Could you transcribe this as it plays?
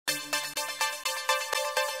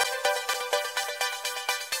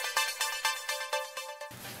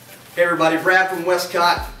Hey everybody, Brad from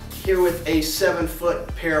Westcott here with a 7-foot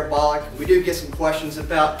parabolic. We do get some questions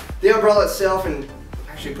about the umbrella itself and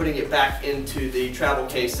actually putting it back into the travel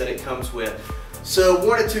case that it comes with. So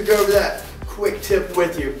wanted to go over that quick tip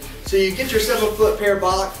with you. So you get your 7-foot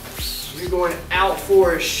parabolic, you're going out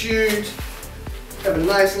for a shoot, have a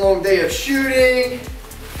nice long day of shooting,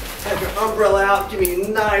 have your umbrella out, give me a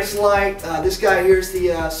nice light. This guy here is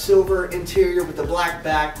the silver interior with the black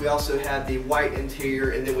back. We also have the white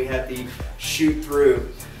interior, and then we have the shoot through.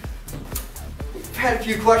 We've had a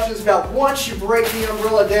few questions about once you break the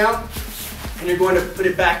umbrella down and you're going to put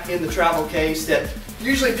it back in the travel case, that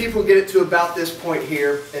usually people get it to about this point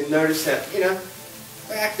here and notice that,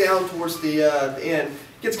 back down towards the end,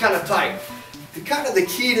 gets kind of tight. The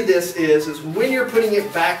key to this is when you're putting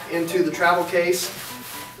it back into the travel case,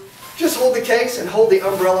 just hold the case and hold the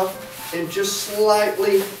umbrella and just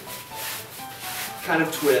slightly kind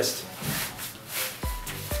of twist.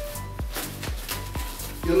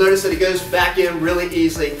 You'll notice that it goes back in really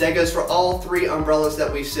easily. That goes for all 3 umbrellas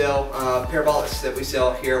that we sell, parabolics that we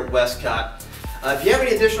sell here at Westcott. If you have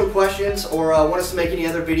any additional questions or want us to make any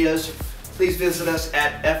other videos, please visit us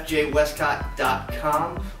at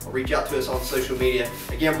fjwestcott.com or reach out to us on social media.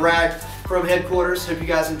 Again, Brad from headquarters. Hope you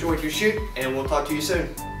guys enjoyed your shoot, and we'll talk to you soon.